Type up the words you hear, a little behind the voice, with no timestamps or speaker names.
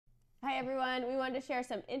Hi everyone, we wanted to share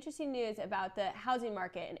some interesting news about the housing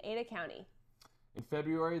market in Ada County. In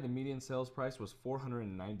February, the median sales price was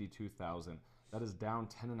 $492,000. That is down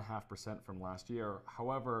 10.5% from last year.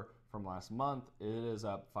 However, from last month, it is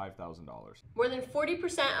up $5,000. More than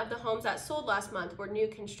 40% of the homes that sold last month were new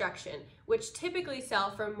construction, which typically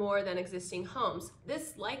sell for more than existing homes.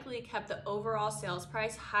 This likely kept the overall sales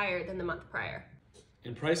price higher than the month prior.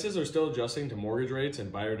 And prices are still adjusting to mortgage rates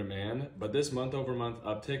and buyer demand, but this month-over-month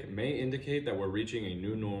uptick may indicate that we're reaching a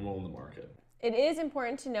new normal in the market. It is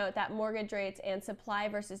important to note that mortgage rates and supply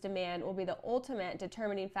versus demand will be the ultimate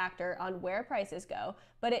determining factor on where prices go,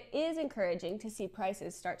 but it is encouraging to see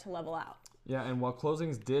prices start to level out. Yeah, and while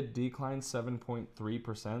closings did decline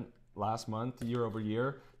 7.3% last month year over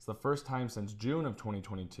year, it's the first time since June of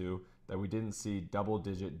 2022 that we didn't see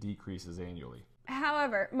double-digit decreases annually.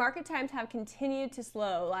 However, market times have continued to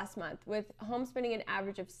slow last month, with homes spending an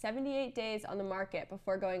average of 78 days on the market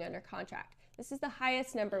before going under contract. This is the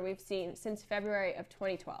highest number we've seen since February of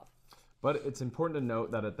 2012. But it's important to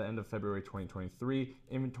note that at the end of February 2023,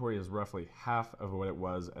 inventory is roughly half of what it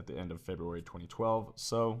was at the end of February 2012,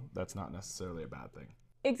 so that's not necessarily a bad thing.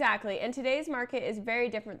 Exactly, and today's market is very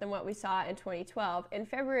different than what we saw in 2012. In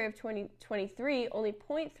February of 2023, only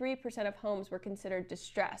 0.3% of homes were considered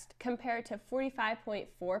distressed, compared to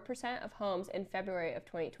 45.4% of homes in February of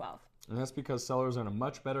 2012. And that's because sellers are in a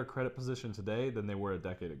much better credit position today than they were a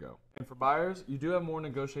decade ago. And for buyers, you do have more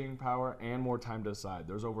negotiating power and more time to decide.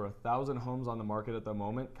 There's over 1,000 homes on the market at the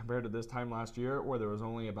moment compared to this time last year where there was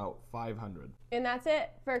only about 500. And that's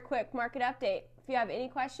it for a quick market update. If you have any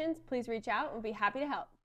questions, please reach out and we'll be happy to help.